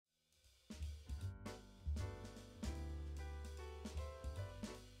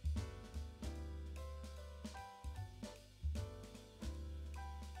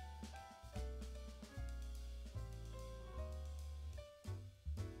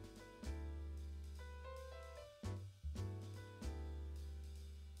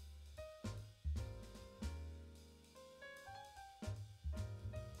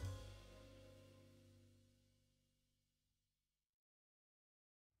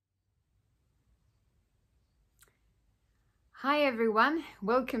Hi everyone,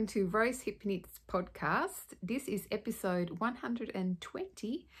 welcome to Rose Hip Knits podcast. This is episode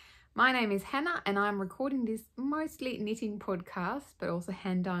 120. My name is Hannah and I'm recording this mostly knitting podcast but also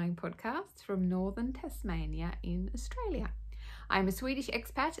hand dyeing podcast from northern Tasmania in Australia. I'm a Swedish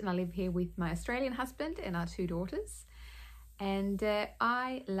expat and I live here with my Australian husband and our two daughters, and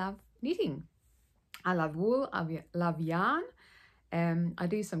I love knitting. I love wool, I love yarn. I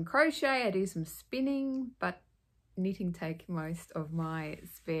do some crochet, I do some spinning, but knitting take most of my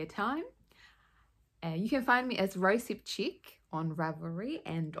spare time. You can find me as Rose Hip Chick on Ravelry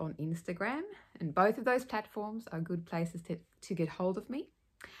and on Instagram, and both of those platforms are good places to get hold of me.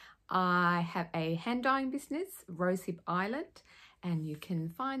 I have a hand dyeing business, Rose Hip Island, and you can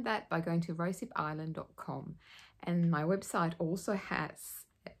find that by going to rosehipisland.com. And my website also has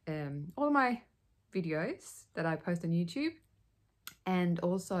all my videos that I post on YouTube, and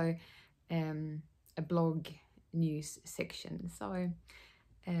also a blog news section. So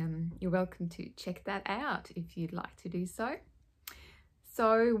you're welcome to check that out if you'd like to do so.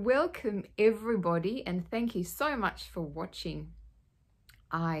 So welcome everybody, and thank you so much for watching.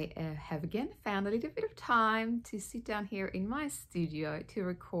 I have again found a little bit of time to sit down here in my studio to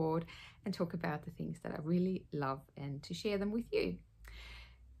record and talk about the things that I really love and to share them with you.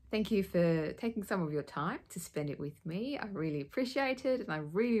 Thank you for taking some of your time to spend it with me. I really appreciate it, and I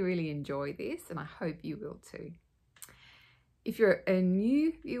really enjoy this, and I hope you will too. If you're a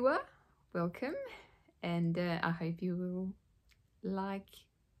new viewer, welcome, and I hope you will like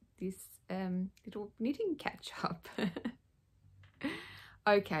this little knitting catch up.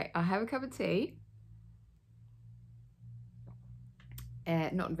 Okay, I have a cup of tea.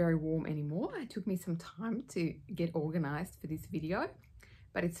 Not very warm anymore. It took me some time to get organized for this video,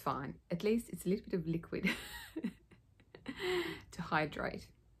 but it's fine. At least it's a little bit of liquid to hydrate.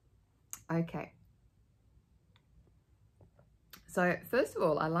 Okay. So first of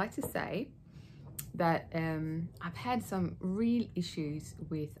all, I like to say that I've had some real issues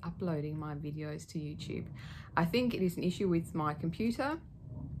with uploading my videos to YouTube. I think it is an issue with my computer.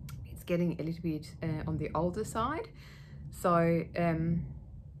 It's getting a little bit on the older side. So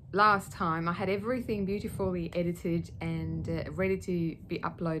last time I had everything beautifully edited and ready to be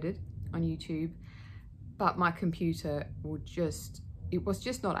uploaded on YouTube, but my computer was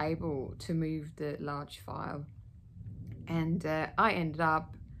just not able to move the large file. And I ended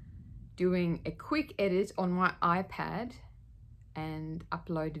up doing a quick edit on my iPad and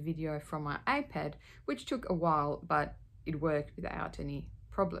upload the video from my iPad, which took a while, but it worked without any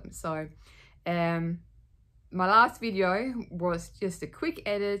problem. So my last video was just a quick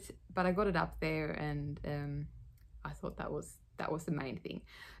edit, but I got it up there, and I thought that was the main thing.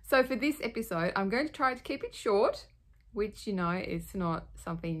 So for this episode, I'm going to try to keep it short, which, you know, it's not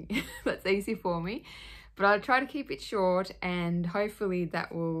something that's easy for me. But I'll try to keep it short, and hopefully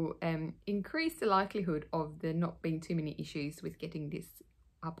that will increase the likelihood of there not being too many issues with getting this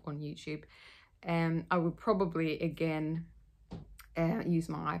up on YouTube. I will probably again use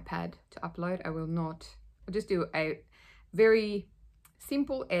my iPad to upload. I'll just do a very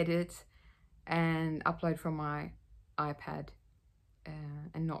simple edit and upload from my iPad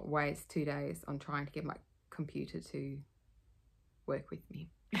and not waste 2 days on trying to get my computer to work with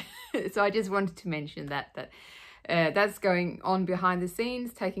me. So I just wanted to mention that's going on behind the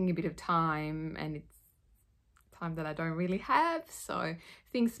scenes, taking a bit of time, and it's time that I don't really have, so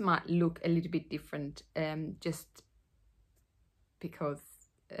things might look a little bit different just because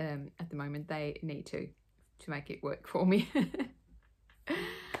at the moment they need to make it work for me.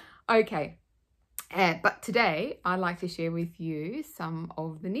 Okay, but today I'd like to share with you some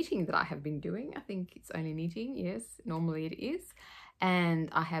of the knitting that I have been doing. I think it's only knitting, yes, normally it is. And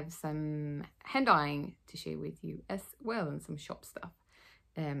I have some hand dyeing to share with you as well, and some shop stuff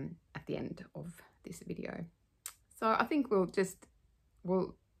at the end of this video. So I think we'll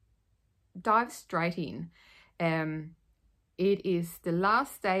dive straight in. It is the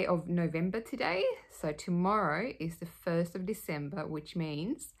last day of November today, so tomorrow is the 1st of December, which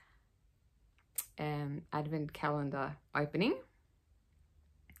means Advent calendar opening.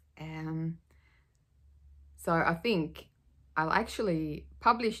 So I think I'll actually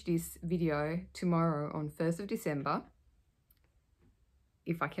publish this video tomorrow on 1st of December,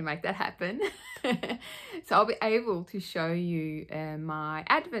 if I can make that happen. So I'll be able to show you my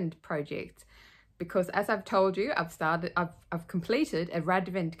Advent project, because as I've told you, I've completed a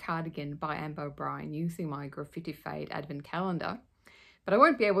Radvent cardigan by Amber O'Brien using my Graffiti Fade Advent calendar, but I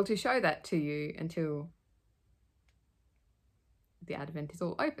won't be able to show that to you until the Advent is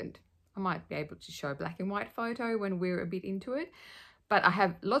all opened. I might be able to show a black and white photo when we're a bit into it, But I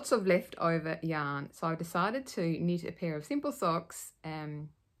have lots of leftover yarn, so I decided to knit a pair of simple socks, and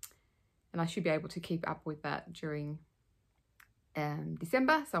I should be able to keep up with that during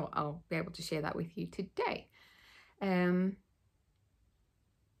December, so I'll be able to share that with you today. But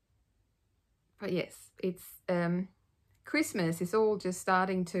yes, it's Christmas is all just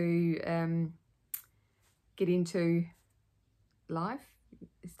starting to get into life.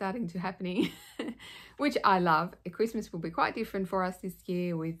 It's starting to happening, which I love. Christmas will be quite different for us this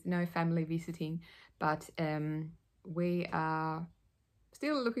year with no family visiting, but we are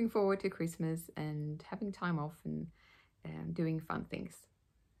still looking forward to Christmas and having time off and doing fun things.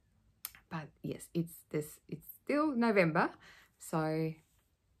 But yes, it's still November, so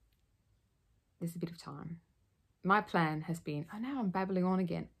there's a bit of time. My plan has been, oh, now I'm babbling on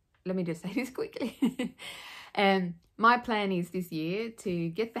again. Let me just say this quickly. My plan is this year to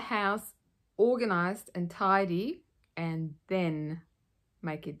get the house organized and tidy and then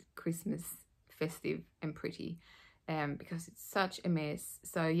make it Christmas festive and pretty, because it's such a mess.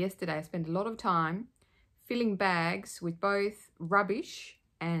 So yesterday I spent a lot of time filling bags with both rubbish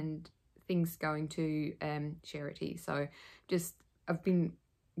and things going to charity. So just I've been,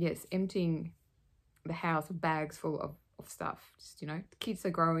 yes, emptying the house of bags full of stuff. Just, you know, the kids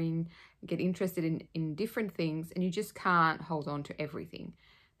are growing, get interested in different things, and you just can't hold on to everything.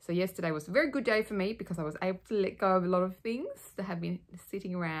 So yesterday was a very good day for me because I was able to let go of a lot of things that have been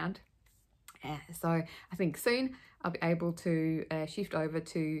sitting around. So I think soon I'll be able to shift over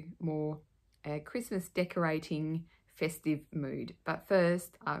to more Christmas decorating, festive mood. But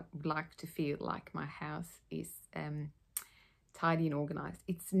first I would like to feel like my house is tidy and organized.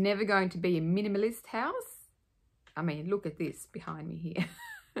 It's never going to be a minimalist house. I mean, look at this behind me here.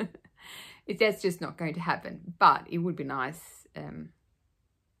 That's just not going to happen, but it would be nice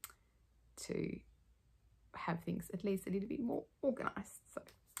to have things at least a little bit more organized. So,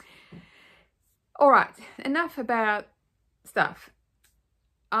 all right, enough about stuff.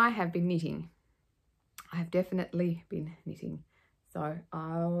 I have been knitting. I have definitely been knitting. So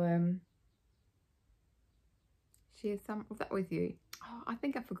I'll share some of that with you. Oh, I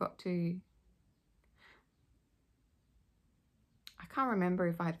think I forgot to, I can't remember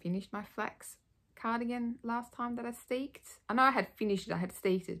if I had finished my flax cardigan last time that I steeked. I know I had finished it, I had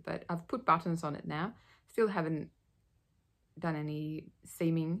steeked it, but I've put buttons on it now. Still haven't done any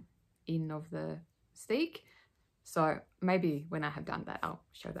seaming in of the steek. So maybe when I have done that, I'll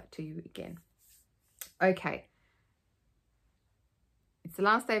show that to you again. Okay. It's the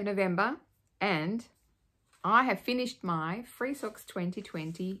last day of November and I have finished my Free Socks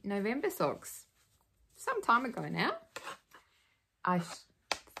 2020 November socks some time ago now. I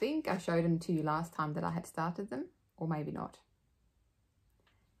think I showed them to you last time that I had started them, or maybe not.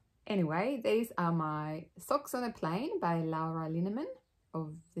 Anyway, these are my Socks on a Plane by Laura Linneman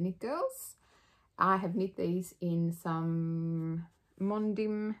of the Knit Girls. I have knit these in some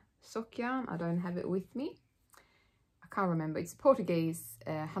Mondim sock yarn. I don't have it with me. I can't remember. It's Portuguese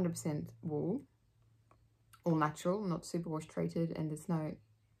 100% wool, all natural, not superwash treated, and there's no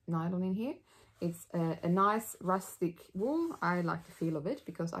nylon in here. It's a nice rustic wool. I like the feel of it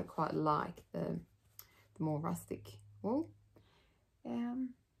because I quite like the more rustic wool.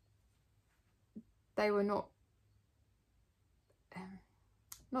 They were not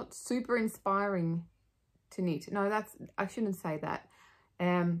super inspiring to knit. No, I shouldn't say that.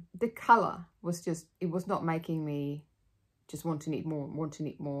 The color was just, it was not making me just want to knit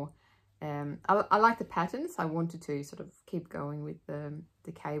more, I like the patterns. I wanted to sort of keep going with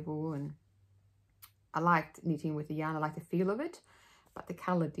the cable, and I liked knitting with the yarn. I liked the feel of it, but the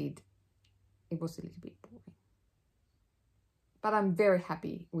color it was a little bit boring. But I'm very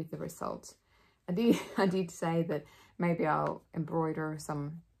happy with the result. I did say that maybe I'll embroider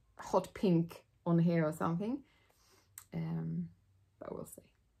some hot pink on here or something, but we'll see.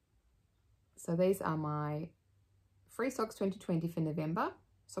 So these are my Free Socks 2020 for November,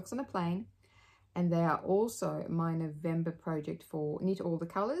 Socks on a Plane, and they are also my November project for Knit All the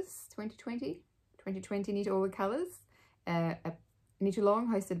Colours 2020 Knit All the Colours, a knit along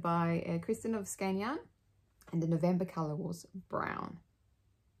hosted by Kristen of Skein Yarn, and the November colour was brown.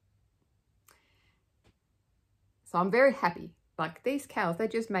 So I'm very happy. Like, these cows, they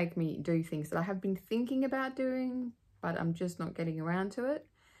just make me do things that I have been thinking about doing, but I'm just not getting around to it.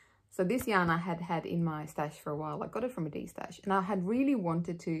 So this yarn I had in my stash for a while. I got it from a D-stash, and I had really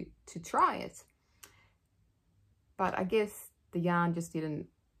wanted to try it. But I guess the yarn just didn't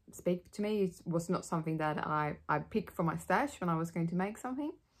speak to me. It was not something that I picked from my stash when I was going to make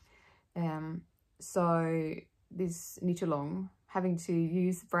something. So this knit along, having to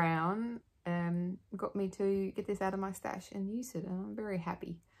use brown got me to get this out of my stash and use it, and I'm very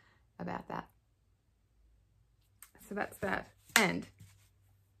happy about that. So that's that. And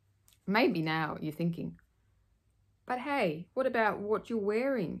maybe now you're thinking, but hey, what about what you're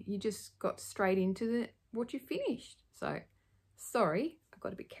wearing? You just got straight into what you finished. So sorry, I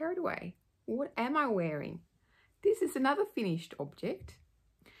got a bit carried away. What am I wearing? This is another finished object.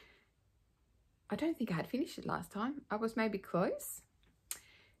 I don't think I had finished it last time. I was maybe close.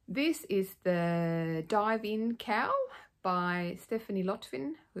 This is the Dive In Cowl by Stephanie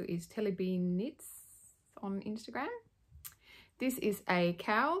Lotvin, who is Tellybean Knits on Instagram. This is a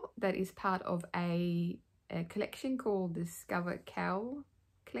cowl that is part of a collection called the Discover Cowl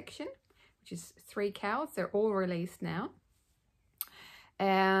Collection, which is 3 cowls. They're all released now.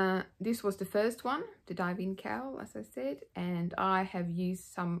 This was the first one, the Dive In Cowl, as I said, and I have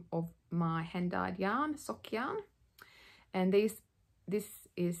used some of my hand-dyed yarn, sock yarn, and this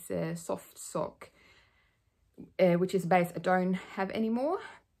is a soft sock, which is a base I don't have anymore,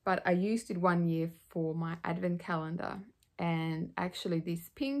 but I used it 1 year for my advent calendar, and actually this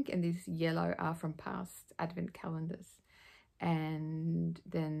pink and this yellow are from past advent calendars, and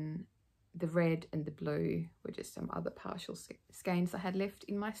then the red and the blue were just some other partial skeins I had left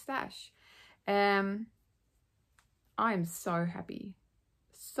in my stash. I am so happy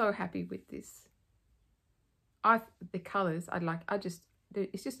with this. The colors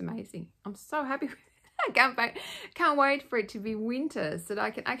it's just amazing. I'm so happy with it. I can't wait for it to be winter so that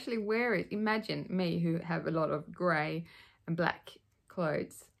I can actually wear it. Imagine me, who have a lot of grey and black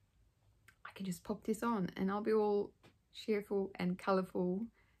clothes. I can just pop this on and I'll be all cheerful and colourful,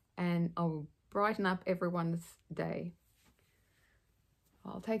 and I'll brighten up everyone's day.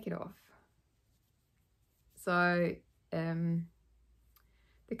 I'll take it off. So the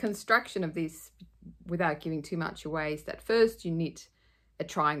construction of this, without giving too much away, is that first you knit a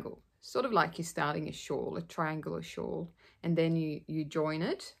triangle, sort of like you're starting a shawl, a triangular shawl, and then you join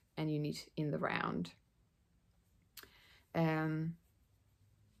it and you knit in the round. And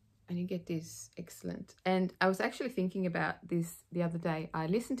you get this excellent. And I was actually thinking about this the other day. I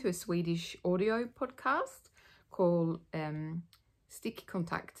listened to a Swedish audio podcast called Stick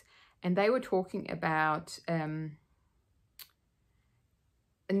Contact, and they were talking about a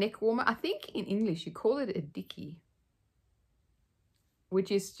neck warmer. I think in English you call it a dicky, which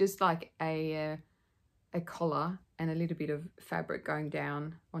is just like a collar and a little bit of fabric going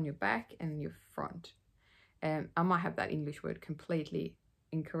down on your back and your front. I might have that English word completely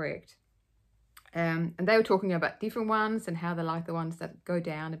incorrect. And they were talking about different ones and how they like the ones that go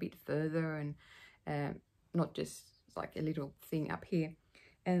down a bit further and not just like a little thing up here.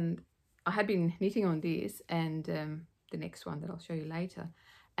 And I had been knitting on this and the next one that I'll show you later.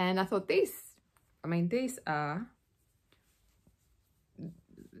 And I thought these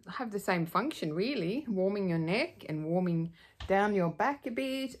have the same function really, warming your neck and warming down your back a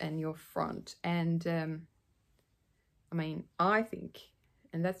bit and your front. And I think,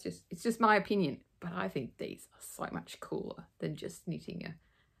 and it's just my opinion, but I think these are so much cooler than just knitting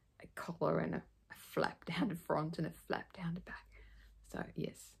a collar and a flap down the front and a flap down the back. So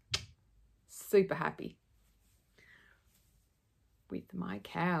yes, super happy with my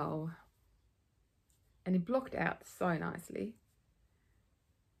cowl. And it blocked out so nicely.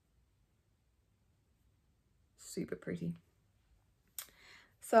 Super pretty.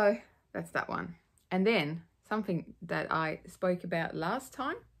 So that's that one. And then something that I spoke about last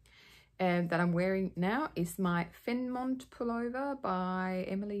time that I'm wearing now is my Fenmont pullover by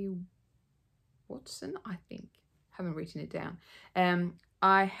Emily Watson, I think. Haven't written it down.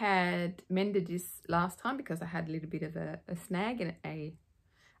 I had mended this last time because I had a little bit of a snag and a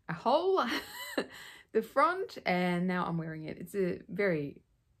hole the front, and now I'm wearing it. It's a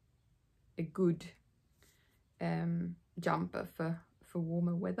good jumper for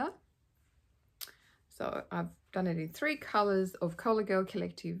warmer weather. So I've done it in 3 colours of Cola Girl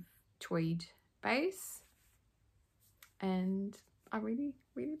Collective tweed base, and I really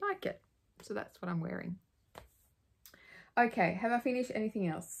like it. So that's what I'm wearing. Okay, have I finished anything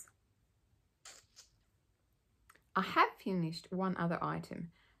else? I have finished one other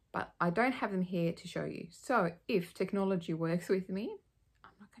item, but I don't have them here to show you. So if technology works with me,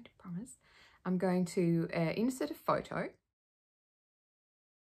 I'm not going to promise, I'm going to insert a photo.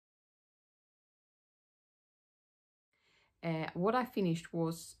 What I finished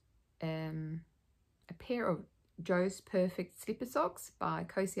was a pair of Joe's Perfect Slipper Socks by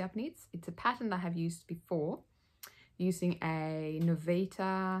Cozy Up Knits. It's a pattern I have used before, using a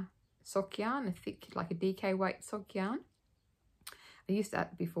Novita sock yarn, a thick, like a DK weight sock yarn. I used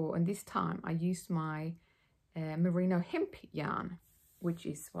that before, and this time I used my merino hemp yarn, which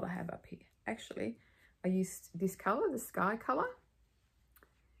is what I have up here. actually, I used this color, the sky color,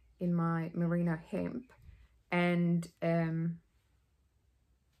 in my merino hemp. And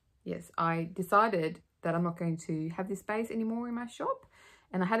yes, I decided that I'm not going to have this base anymore in my shop.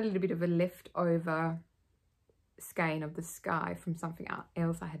 And I had a little bit of a leftover skein of the sky from something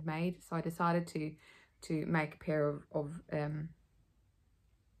else I had made. So I decided to make a pair of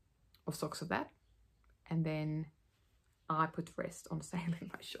socks of that. And then I put the rest on sale in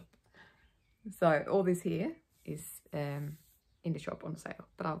my shop. So all this here is in the shop on sale,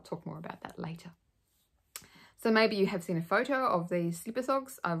 but I'll talk more about that later. So maybe you have seen a photo of these slipper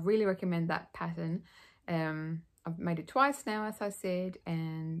socks. I really recommend that pattern. I've made it twice now, as I said,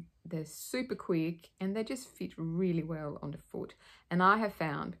 and they're super quick and they just fit really well on the foot. And I have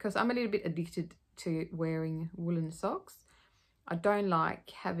found, because I'm a little bit addicted to wearing woolen socks, I don't like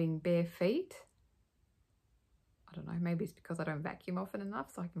having bare feet. I don't know, maybe it's because I don't vacuum often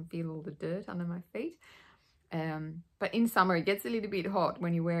enough so I can feel all the dirt under my feet. But in summer it gets a little bit hot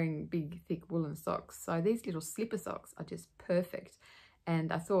when you're wearing big thick woolen socks. So these little slipper socks are just perfect.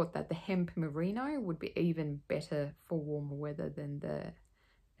 And I thought that the hemp merino would be even better for warmer weather than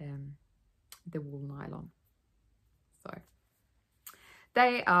the wool nylon. So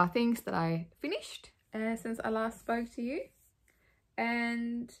they are things that I finished since I last spoke to you.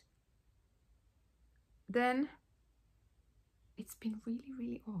 And then it's been really,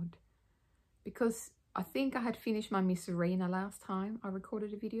 really odd because I think I had finished my Miss Arena last time I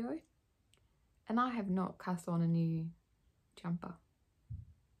recorded a video, and I have not cast on a new jumper,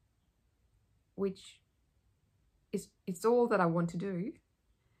 which it's all that I want to do,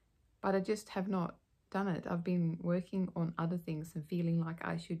 but I just have not done it. I've been working on other things and feeling like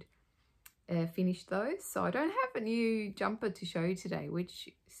I should finish those. So I don't have a new jumper to show you today, which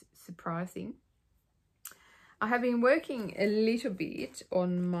is surprising. I have been working a little bit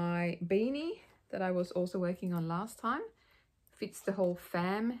on my beanie that I was also working on last time. Fits the whole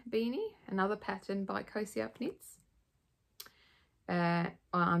fam beanie, another pattern by Cozy Up Knits.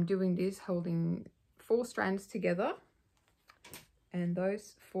 I'm doing this holding 4 strands together, and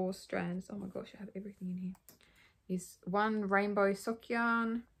those 4 strands, oh my gosh, I have everything in here, is 1 rainbow sock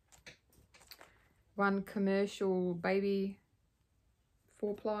yarn, 1 commercial baby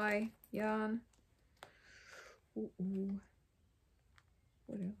 4-ply yarn. Ooh.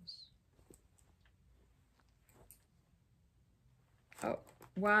 What else? Oh,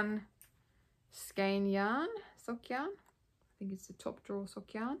 1 skein yarn, sock yarn. I think it's the top drawer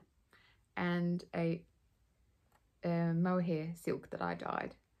sock yarn, and a mohair silk that I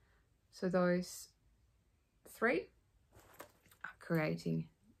dyed. So those 3 are creating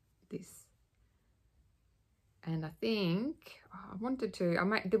this. And I think I wanted to,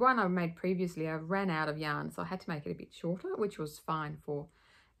 the one I made previously, I ran out of yarn, so I had to make it a bit shorter, which was fine for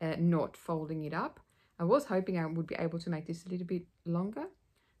not folding it up. I was hoping I would be able to make this a little bit longer,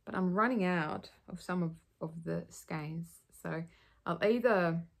 but I'm running out of some of the skeins. So I'll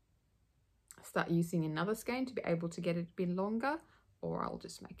either start using another skein to be able to get it a bit longer, or I'll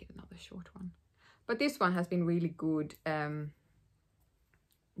just make it another short one. But this one has been really good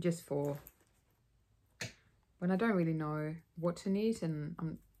just for when I don't really know what to knit and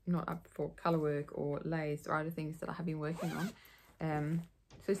I'm not up for colour work or lace or other things that I have been working on.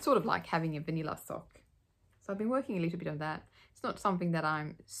 So it's sort of like having a vanilla sock. So I've been working a little bit on that. It's not something that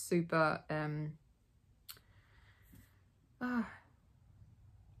I'm super, what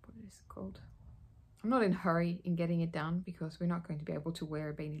is it called? I'm not in a hurry in getting it done because we're not going to be able to wear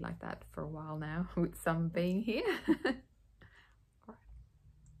a beanie like that for a while now with summer being here.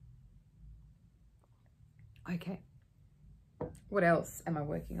 Okay, what else am I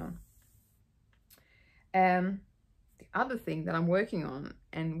working on? The other thing that I'm working on,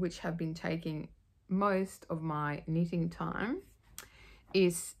 and which have been taking most of my knitting time,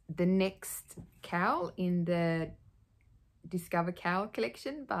 is the next cowl in the Discover Cowl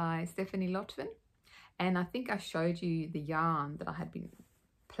collection by Stephanie Lotvin. And I think I showed you the yarn that I had been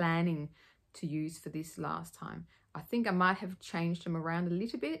planning to use for this last time. I think I might have changed them around a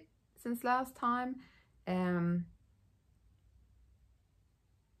little bit since last time.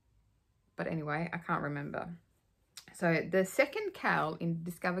 But anyway, I can't remember. So the second cowl in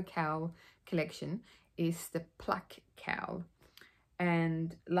Discover Cowl collection is the Pluck cowl.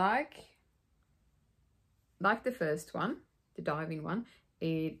 And like the first one, the diving one,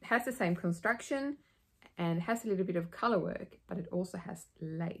 it has the same construction and it has a little bit of color work, but it also has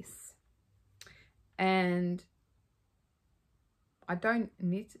lace. And I don't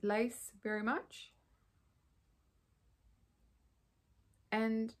knit lace very much.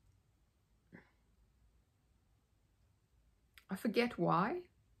 And I forget why,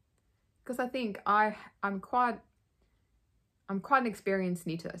 because I think I'm quite an experienced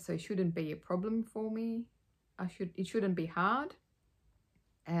knitter, so it shouldn't be a problem for me. It shouldn't be hard.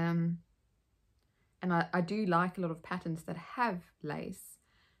 And I do like a lot of patterns that have lace.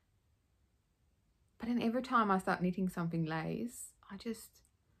 But then every time I start knitting something lace, I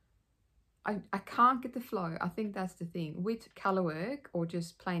can't get the flow. I think that's the thing. With colour work or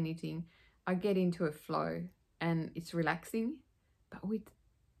just plain knitting, I get into a flow and it's relaxing. But with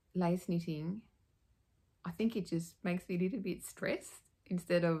lace knitting, I think it just makes me a little bit stressed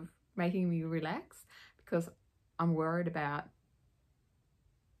instead of making me relax, because I'm worried about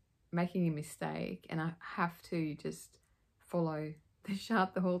making a mistake and I have to just follow the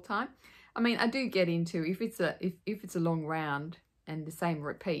chart the whole time. I mean, I do get into, if it's a long round and the same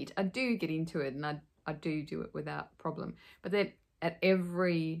repeat, I do get into it, and I do it without problem. But then at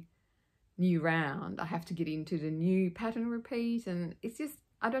every new round, I have to get into the new pattern repeat, and it's just,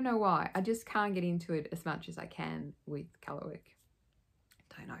 I don't know why. I just can't get into it as much as I can with colour work.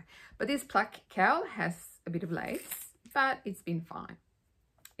 Don't know. But this plaque cowl has a bit of lace, but it's been fine.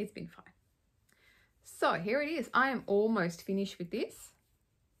 It's been fine. So here it is. I am almost finished with this.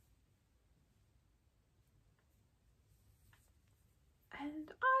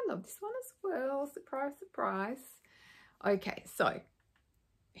 And I love this one as well. Surprise, surprise. Okay, so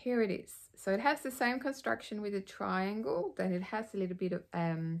here it is. So it has the same construction with a triangle. Then it has a little bit of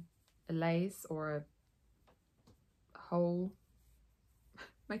a lace or a hole,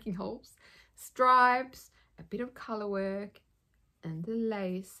 making holes, stripes, a bit of color work, and the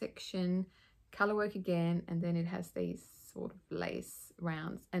lace section, color work again, and then it has these sort of lace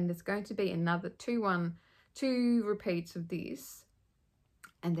rounds. And there's going to be another two repeats of this,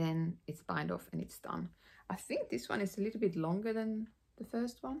 and then it's bind off and it's done. I think this one is a little bit longer than the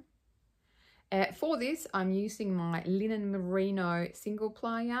first one. For this, I'm using my linen merino single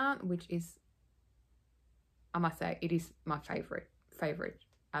ply yarn, which is, I must say, it is my favorite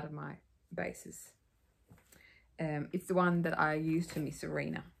out of my bases. It's the one that I used for Miss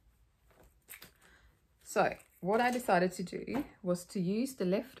Arena. So what I decided to do was to use the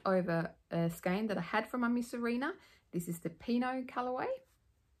leftover skein that I had from my Miss Arena. This is the Pinot colorway.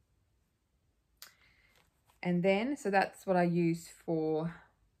 And then, so that's what I used for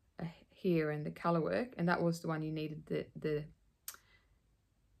here and the color work, and that was the one you needed the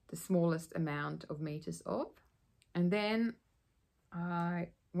smallest amount of meters of. And then I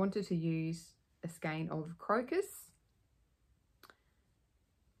wanted to use a skein of crocus,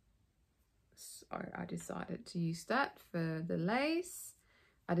 so I decided to use that for the lace.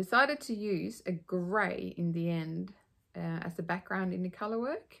 I decided to use a grey in the end as the background in the color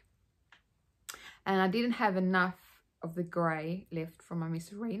work, and I didn't have enough of the grey left from my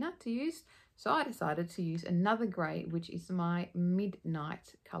Miss Arena to use, so I decided to use another grey, which is my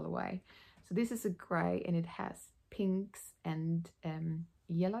Midnight colorway. So this is a grey and it has pinks and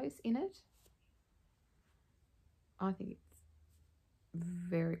yellows in it. I think it's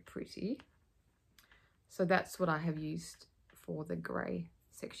very pretty. So that's what I have used for the grey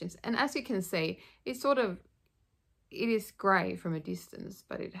sections. And as you can see, it's sort of, it is grey from a distance,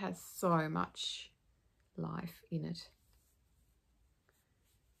 but it has so much life in it.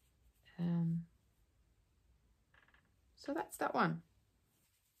 So that's that one.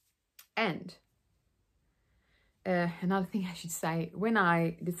 And another thing I should say, when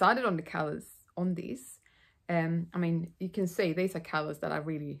I decided on the colours on this, I mean, you can see these are colours that I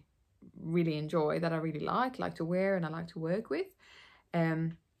really enjoy, that I really like to wear and I like to work with.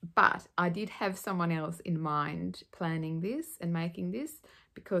 But I did have someone else in mind planning this and making this,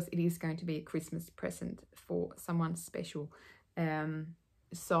 because it is going to be a Christmas present for someone special.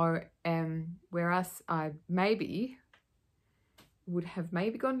 Whereas I maybe would have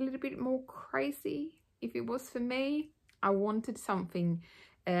gone a little bit more crazy if it was for me, I wanted something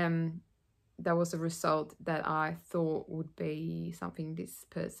that was a result that I thought would be something this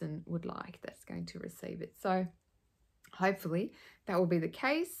person would like that's going to receive it. So hopefully that will be the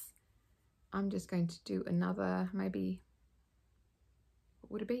case. I'm just going to do another, maybe,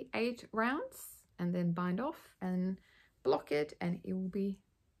 what would it be, 8 rounds, and then bind off and block it, and it will be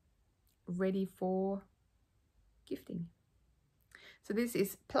ready for gifting. So this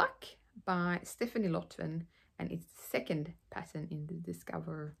is Pluck by Stephanie Lotven, and it's the second pattern in the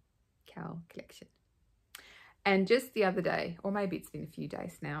Discover Cowl collection. And just the other day, or maybe it's been a few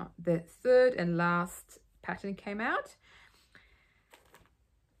days now, the third and last pattern came out,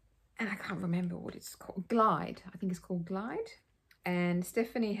 and I can't remember what it's called. Glide, I think it's called Glide. And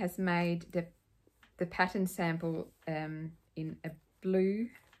Stephanie has made the pattern sample in a blue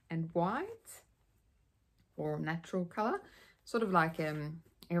and white, or natural color, sort of like a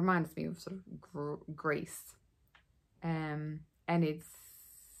It reminds me of sort of Greece. And it's,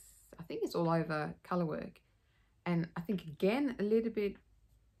 I think it's all over colour work. And I think again, a little bit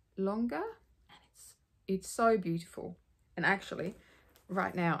longer. And it's so beautiful. And actually,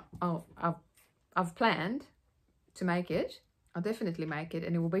 right now, I've planned to make it. I'll definitely make it,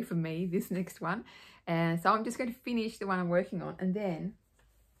 and it will be for me, this next one. And so I'm just going to finish the one I'm working on, and then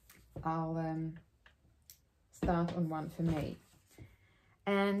I'll start on one for me.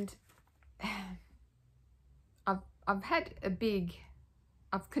 And I've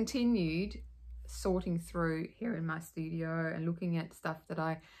continued sorting through here in my studio and looking at stuff that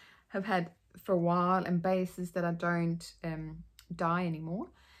I have had for a while and bases that I don't dye anymore.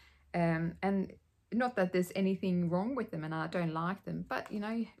 And not that there's anything wrong with them and I don't like them, but you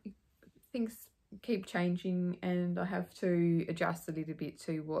know, things keep changing and I have to adjust a little bit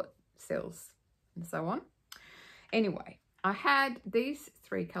to what sells and so on. Anyway, I had these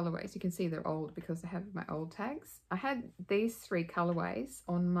 3 colorways. You can see they're old because I have my old tags. I had these 3 colorways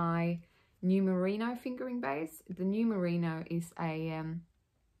on my New Merino fingering base. The New Merino is a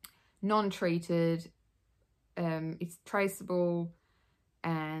non-treated, it's traceable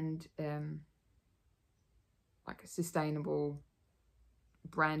and like a sustainable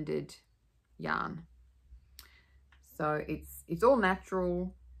branded yarn. So it's all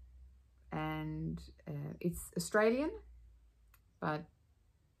natural and it's Australian, but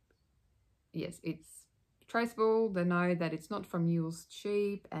yes, it's traceable. They know that it's not from used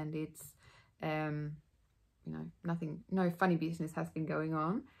sheep, and it's you know, no funny business has been going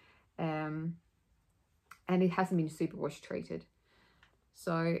on, and it hasn't been superwash treated.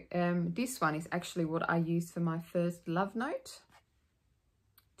 So this one is actually what I used for my first love note,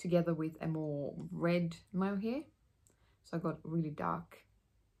 together with a more red mohair. So I got really dark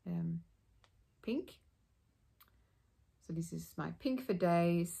pink. So this is my pink for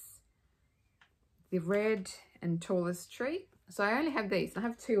days, the red and tallest tree. So I only have these. I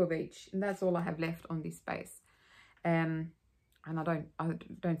have 2 of each, and that's all I have left on this base. And I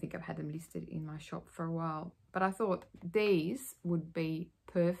don't think I've had them listed in my shop for a while. But I thought these would be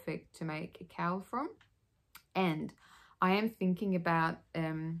perfect to make a cowl from. And I am thinking about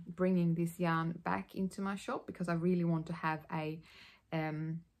bringing this yarn back into my shop because I really want to have a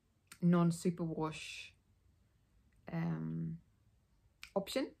non-superwash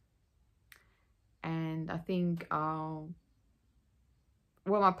option. And I think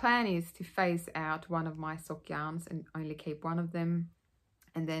my plan is to phase out one of my sock yarns and only keep one of them,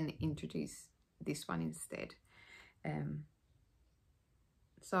 and then introduce this one instead.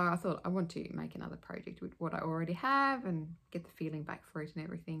 So I thought I want to make another project with what I already have and get the feeling back for it and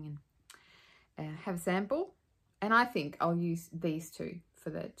everything, and have a sample. And I think I'll use these 2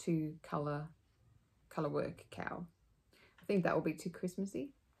 for the 2 color work cowl. I think that will be too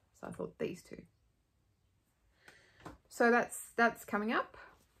Christmassy, so I thought these 2. So that's coming up,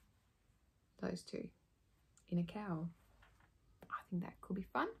 those 2 in a cowl. I think that could be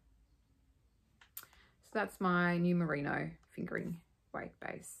fun. So that's my New Merino fingering weight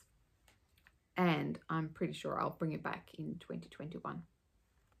base, and I'm pretty sure I'll bring it back in 2021.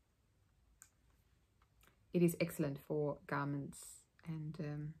 It is excellent for garments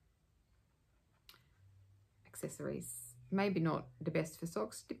and accessories. Maybe not the best for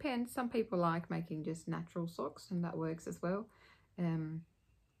socks, depends. Some people like making just natural socks, and that works as well.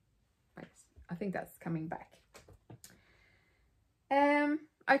 But I think that's coming back.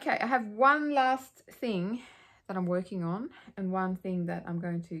 Okay, I have one last thing that I'm working on, and one thing that I'm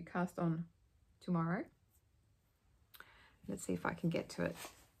going to cast on tomorrow. Let's see if I can get to it.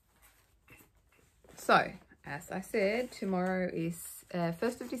 So, as I said, tomorrow is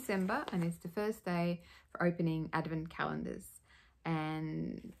 1st of December, and it's the first day for opening advent calendars.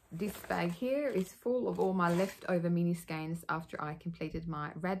 And this bag here is full of all my leftover mini skeins after I completed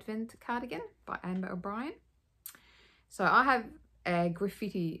my Radvent cardigan by Amber O'Brien. So I have a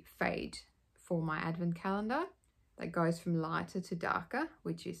graffiti fade for my advent calendar that goes from lighter to darker,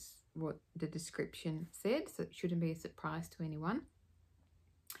 which is what the description said, so it shouldn't be a surprise to anyone.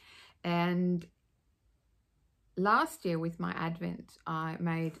 And last year with my advent, I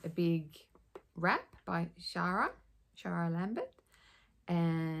made a big wrap by Shara Lambert,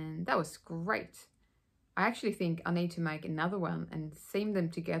 and that was great. I actually think I need to make another one and seam them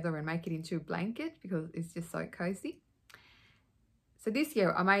together and make it into a blanket because it's just so cozy. So this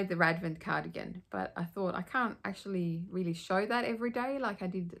year I made the Radvent cardigan, but I thought I can't actually really show that every day like I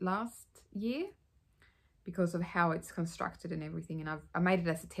did last year because of how it's constructed and everything, and I made it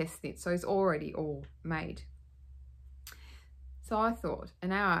as a test knit, so it's already all made. So I thought,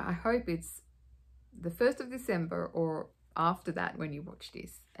 and now I hope it's the 1st of December or after that when you watch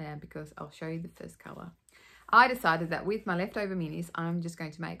this, because I'll show you the first colour. I decided that with my leftover minis, I'm just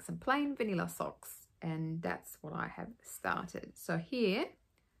going to make some plain vanilla socks, and that's what I have started. So here,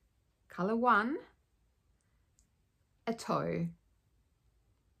 colour 1, a toe.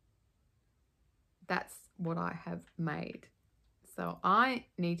 That's what I have made. So I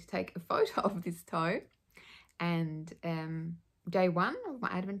need to take a photo of this toe and day 1 of my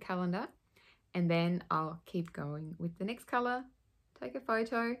advent calendar, and then I'll keep going with the next colour, take a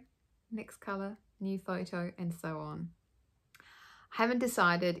photo, next colour, new photo, and so on. I haven't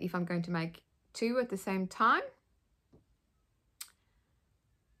decided if I'm going to make 2 at the same time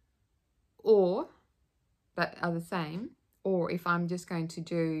or that are the same, or if I'm just going to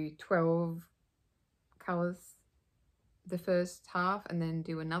do 12 colours the first half and then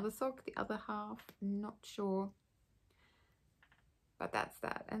do another sock the other half. Not sure, but that's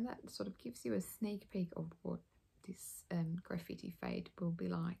that, and that sort of gives you a sneak peek of what this graffiti fade will be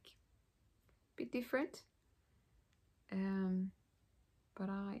like. A bit different, but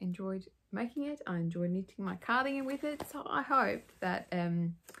I enjoyed making it. I enjoyed knitting my cardigan with it, so I hope that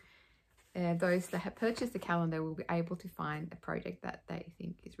those that have purchased the calendar will be able to find a project that they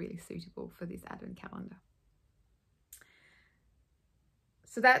think is really suitable for this advent calendar.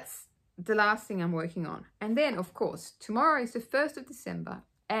 So that's the last thing I'm working on. And then, of course, tomorrow is the 1st of December,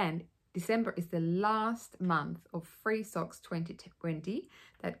 and December is the last month of Free Socks 2020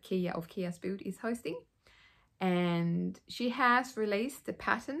 that Kia of Kia Spirit is hosting. And she has released the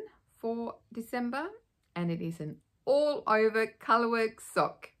pattern for December, and it is an all-over colourwork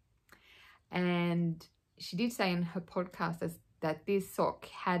sock. And she did say in her podcast that this sock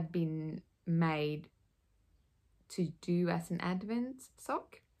had been made to do as an advent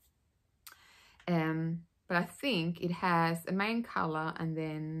sock, but I think it has a main color, and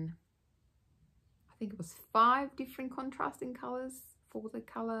then I think it was 5 different contrasting colors for the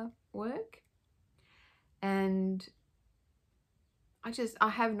color work. And I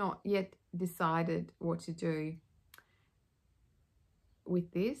have not yet decided what to do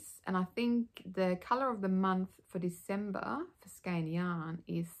with this, and I think the color of the month for December for Skein Yarn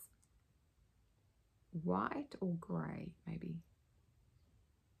is white or grey, maybe,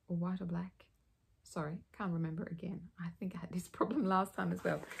 or white or black. Sorry, can't remember again. I think I had this problem last time as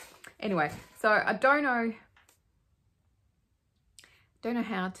well. Anyway, so I don't know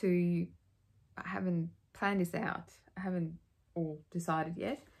how to, I haven't planned this out. I haven't all decided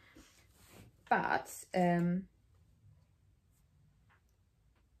yet, but I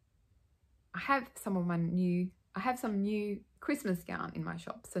have some new Christmas yarn in my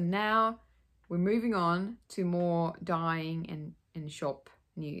shop. So now we're moving on to more dyeing and shop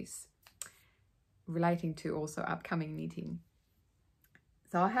news relating to also upcoming knitting.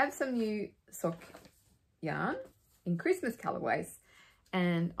 So I have some new sock yarn in Christmas colorways,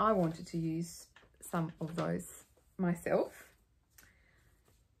 and I wanted to use some of those myself.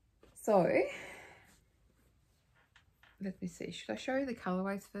 So let me see, should I show you the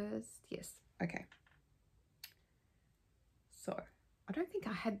colorways first? Yes, okay. So I don't think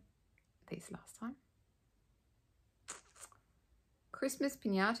I had these last time. Christmas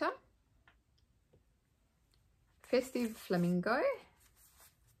Pinata, Festive Flamingo.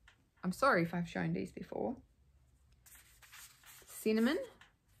 I'm sorry if I've shown these before. Cinnamon,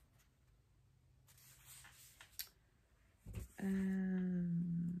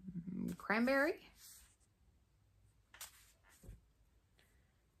 Cranberry,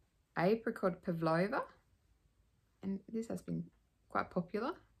 Apricot Pavlova, and this has been quite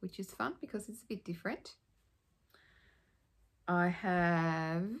popular, which is fun because it's a bit different. I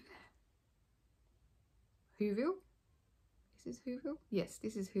have Whoville. Is this Whoville? Yes,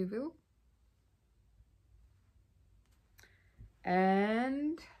 this is Whoville.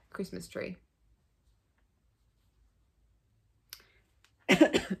 And Christmas Tree.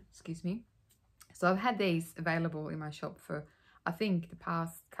 Excuse me. So I've had these available in my shop for, I think, the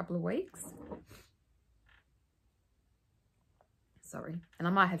past couple of weeks. Sorry, and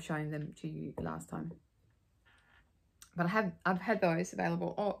I might have shown them to you last time, but I've had those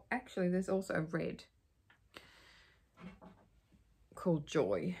available. Oh, actually, there's also a red called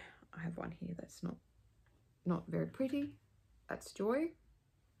Joy. I have one here that's not very pretty. That's Joy.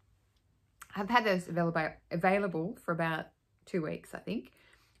 I've had those available for about 2 weeks, I think,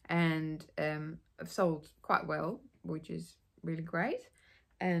 and I've sold quite well, which is really great.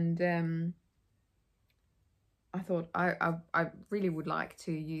 And I thought I really would like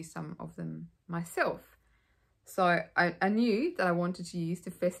to use some of them myself. So I knew that I wanted to use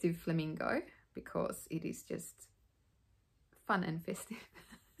the Festive Flamingo because it is just fun and festive.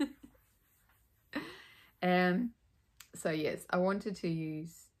 So yes, I wanted to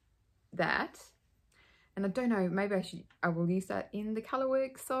use that. And I don't know, maybe I will use that in the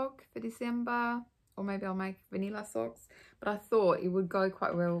Colourwork sock for December, or maybe I'll make vanilla socks. But I thought it would go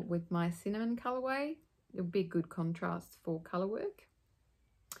quite well with my cinnamon colourway. It would be good contrast for Colourwork.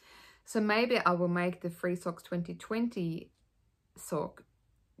 So maybe I will make the Free Socks 2020 sock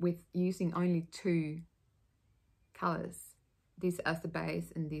with using only 2 colours. This as the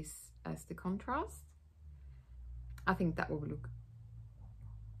base and this as the contrast. I think that will look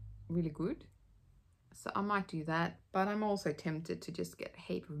really good. So I might do that, but I'm also tempted to just get a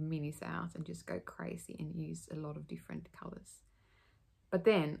heap of minis out and just go crazy and use a lot of different colours. But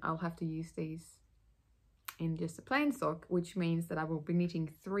then I'll have to use these in just a plain sock, which means that I will be knitting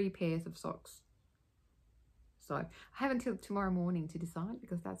 3 pairs of socks. So I have until tomorrow morning to decide,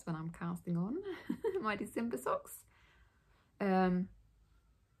 because that's when I'm casting on my December socks. But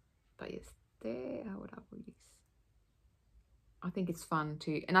yes, there are what I will use. I think it's fun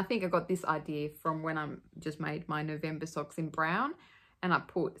too. And I think I got this idea from when I just made my November socks in brown, and I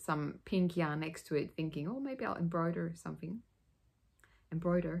put some pink yarn next to it thinking, oh, maybe I'll embroider something. And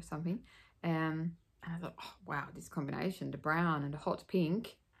I thought, oh, wow, this combination, the brown and the hot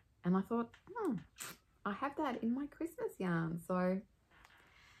pink. And I thought, I have that in my Christmas yarn. So I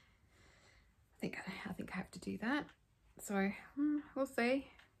think I have to do that. So we'll see.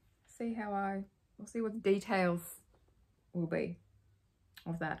 We'll see what the details will be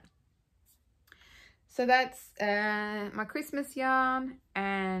of that. So that's my Christmas yarn,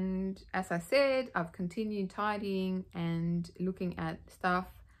 and as I said, I've continued tidying and looking at stuff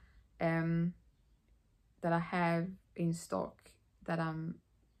that I have in stock that I'm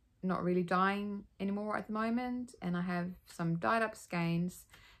not really dyeing anymore at the moment, and I have some dyed up skeins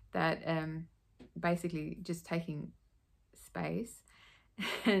that basically just taking space,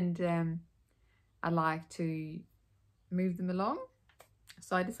 and I like to move them along.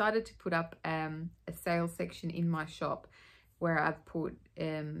 So I decided to put up a sales section in my shop where I've put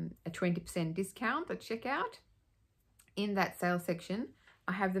a 20% discount at checkout. In that sales section,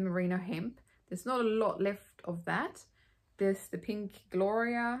 I have the merino hemp. There's not a lot left of that. There's the pink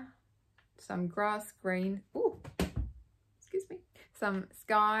Gloria, some grass green, ooh, excuse me, some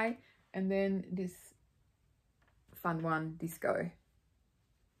sky, and then this fun one, disco.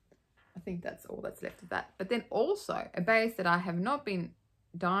 I think that's all that's left of that. But then also a base that I have not been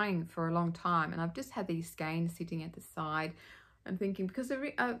dyeing for a long time, and I've just had these skeins sitting at the side and thinking, because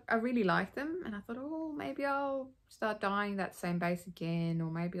I really like them, and I thought, oh, maybe I'll start dyeing that same base again,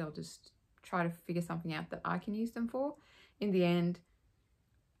 or maybe I'll just try to figure something out that I can use them for. In the end,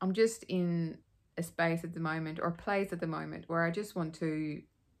 I'm just in a space at the moment, or a place at the moment, where I just want to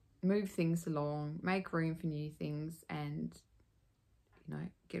move things along, make room for new things, and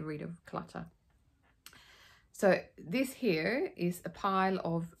get rid of clutter. So this here is a pile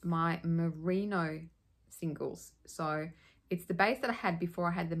of my merino singles. So it's the base that I had before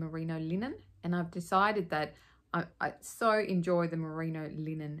I had the merino linen, and I've decided that I so enjoy the merino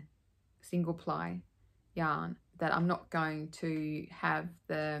linen single ply yarn that I'm not going to have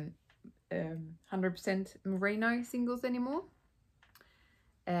the 100% merino singles anymore.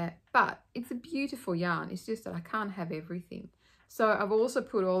 But it's a beautiful yarn. It's just that I can't have everything. So I've also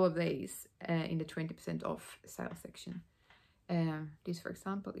put all of these in the 20% off sale section. This, for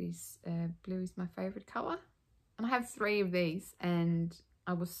example, is blue is my favorite color. And I have 3 of these, and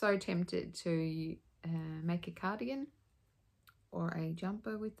I was so tempted to make a cardigan or a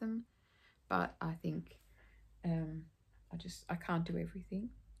jumper with them. But I think I can't do everything.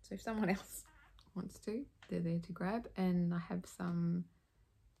 So if someone else wants to, they're there to grab. And I have some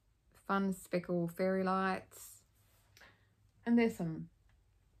fun speckle fairy lights. And there's some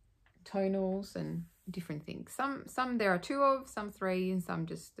tonals and different things. Some there are 2 of, some 3, and some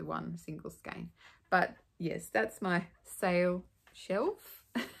just the 1 single skein. But yes, that's my sale shelf.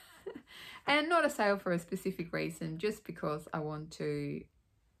 And not a sale for a specific reason, just because I want to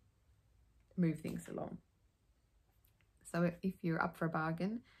move things along. So if you're up for a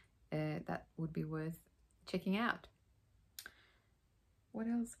bargain, that would be worth checking out. What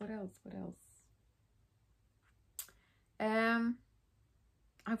else?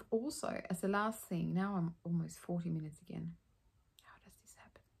 I've also, as the last thing, now I'm almost 40 minutes again. How does this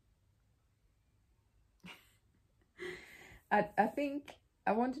happen? I think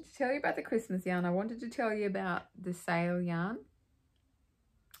I wanted to tell you about the Christmas yarn. I wanted to tell you about the sale yarn.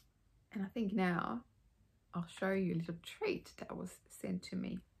 And I think now I'll show you a little treat that was sent to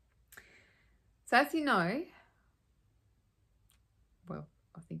me. So as you know, well,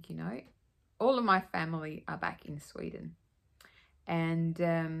 I think you know, all of my family are back in Sweden. And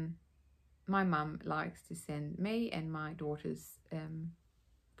my mum likes to send me and my daughters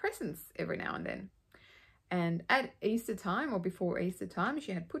presents every now and then. And at Easter time, or before Easter time,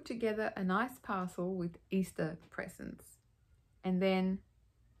 she had put together a nice parcel with Easter presents. And then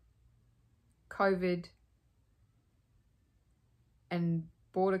COVID and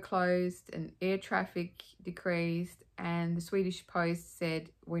border closed and air traffic decreased, and the Swedish Post said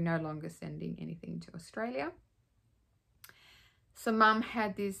we're no longer sending anything to Australia. So Mum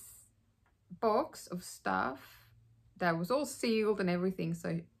had this box of stuff that was all sealed and everything,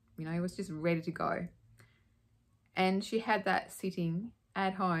 so you know, it was just ready to go. And she had that sitting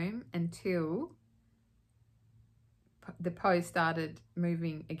at home until the post started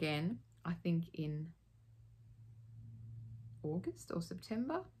moving again, I think in August or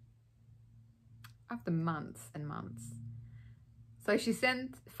September, after months and months. So she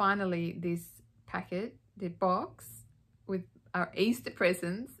sent finally this packet, the box with our Easter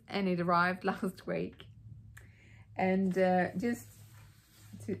presents, and it arrived last week. And just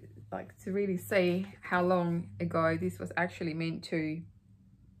to really see how long ago this was actually meant to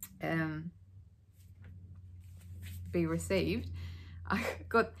be received, I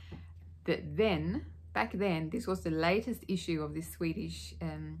got that back then, this was the latest issue of this Swedish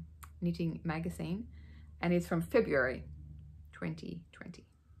knitting magazine, and it's from February 2020.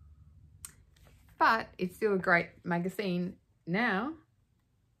 But it's still a great magazine now,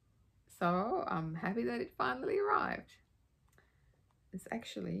 so I'm happy that it finally arrived. It's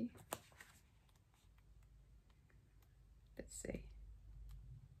actually, let's see,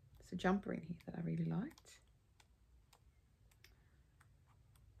 there's a jumper in here that I really liked.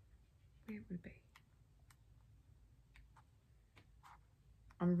 Where would it be?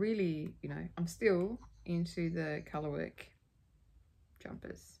 I'm really, you know, I'm still into the colourwork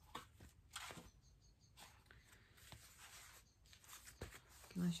jumpers.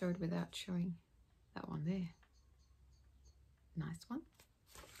 Can I show it without showing that one there? Nice one.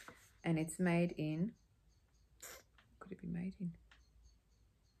 And it's made in, what could it be made in?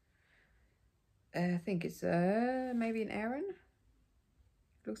 I think it's maybe an Aran.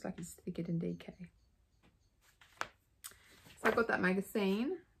 It looks like it's thicker than DK. So I got that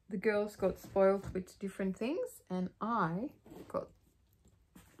magazine. The girls got spoiled with different things, and I got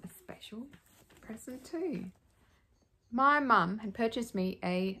a special present too. My mum had purchased me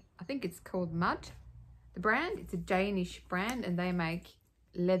I think it's called Mud, the brand. It's a Danish brand, and they make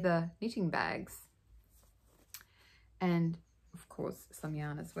leather knitting bags. And of course some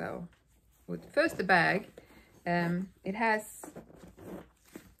yarn as well. First the bag, it has,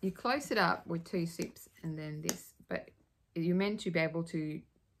 you close it up with 2 zips and then this, but you're meant to be able to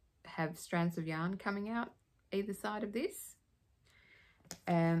have strands of yarn coming out either side of this.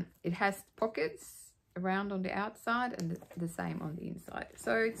 It has pockets around on the outside and the same on the inside.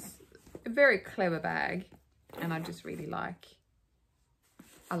 So it's a very clever bag, and I just really like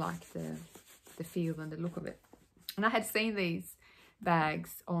the feel and the look of it. And I had seen these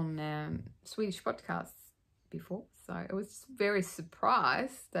bags on Swedish podcasts before, so I was very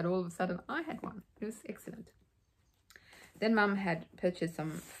surprised that all of a sudden I had one. It was excellent. Then Mum had purchased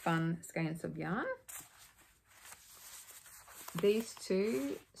some fun skeins of yarn. These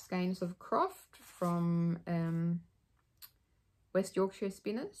 2 skeins of Croft from West Yorkshire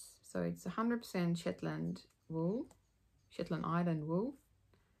Spinners. So it's 100% Shetland wool, Shetland Island wool.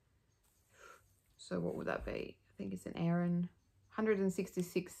 So what would that be? I think it's an Aran,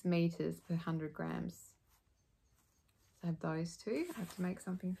 166 meters per 100 grams. So I have those 2. I have to make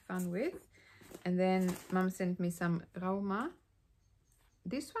something fun with. And then Mum sent me some Rauma.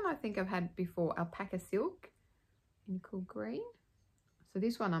 This one I think I've had before, alpaca silk in cool green. So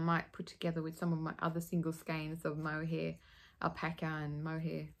this one I might put together with some of my other single skeins of mohair alpaca and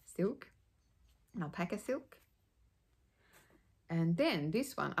mohair silk, alpaca silk. And then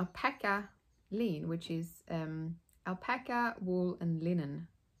this one, alpaca lean, which is alpaca, wool and linen.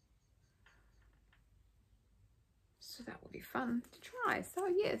 So that would be fun to try. So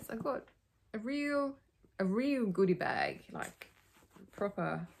yes, I got a real goodie bag, like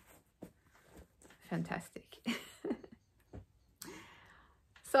proper fantastic.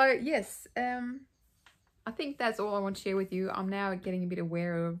 So yes, I think that's all I want to share with you. I'm now getting a bit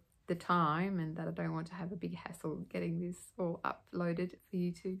aware of the time and that I don't want to have a big hassle getting this all uploaded for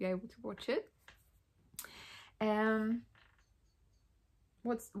you to be able to watch it.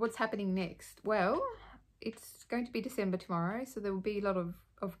 What's happening next? Well, it's going to be December tomorrow, so there will be a lot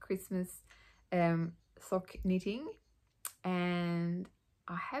of Christmas sock knitting, and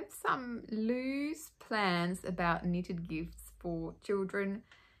I have some loose plans about knitted gifts for children,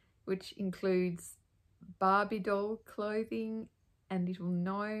 which includes Barbie doll clothing and little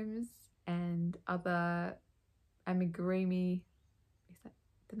gnomes and other amigurumi, is that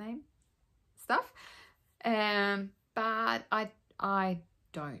the name? Stuff. But I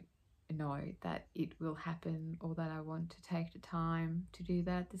don't know that it will happen or that I want to take the time to do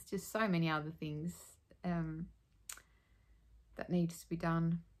that. There's just so many other things that needs to be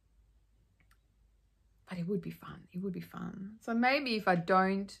done. But it would be fun. It would be fun. So maybe if I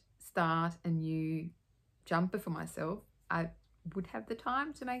don't start a new jumper for myself, I would have the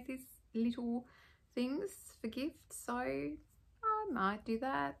time to make these little things for gifts. So I might do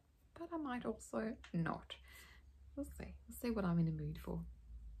that, but I might also not. We'll see. We'll see what I'm in the mood for.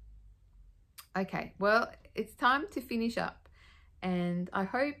 Okay, well, it's time to finish up, and I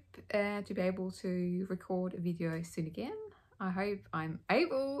hope to be able to record a video soon again. I hope I'm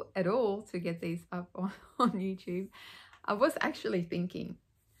able at all to get these up on YouTube. I was actually thinking,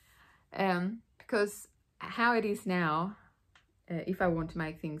 because how it is now, if I want to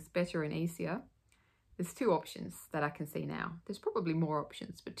make things better and easier, there's two options that I can see now. There's probably more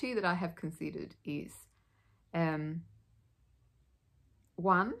options, but two that I have considered is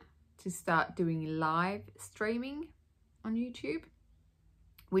one, to start doing live streaming on YouTube,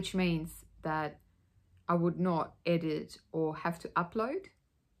 which means that I would not edit or have to upload.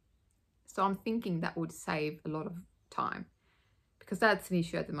 So I'm thinking that would save a lot of time, because that's an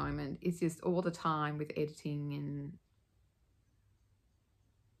issue at the moment. It's just all the time with editing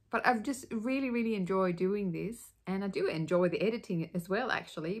but I've just really enjoyed doing this, and I do enjoy the editing as well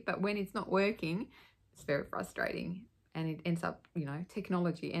actually, but when it's not working, it's very frustrating, and it ends up, you know,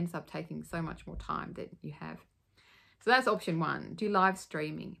 technology ends up taking so much more time than you have. So that's option one, do live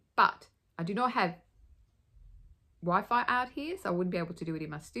streaming. But I do not have Wi-Fi out here, so I wouldn't be able to do it in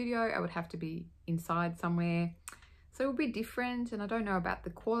my studio. I would have to be inside somewhere, so it would be different, and I don't know about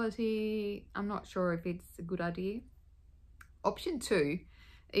the quality. I'm not sure if it's a good idea. Option two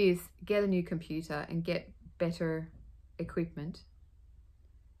is get a new computer and get better equipment,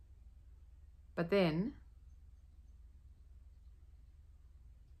 but then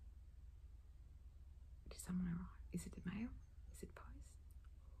did someone arrive? Is it a mail? Is it post?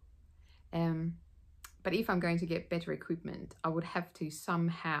 But if I'm going to get better equipment, I would have to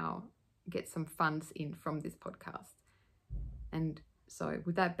somehow get some funds in from this podcast. And so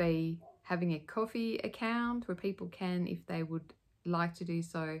would that be having a coffee account where people can, if they would like to do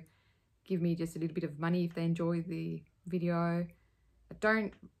so, give me just a little bit of money if they enjoy the video. I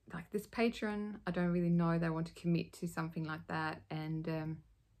don't like this Patreon. I don't really know they want to commit to something like that, and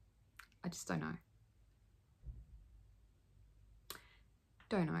I just don't know.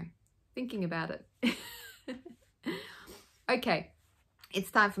 Thinking about it. Okay, it's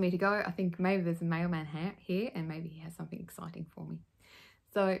time for me to go. I think maybe there's a mailman here and maybe he has something exciting for me.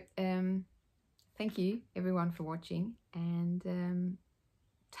 So thank you everyone for watching, and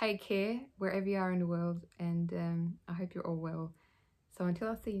take care wherever you are in the world, and I hope you're all well. So until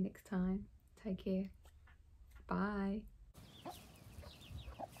I see you next time, take care. Bye.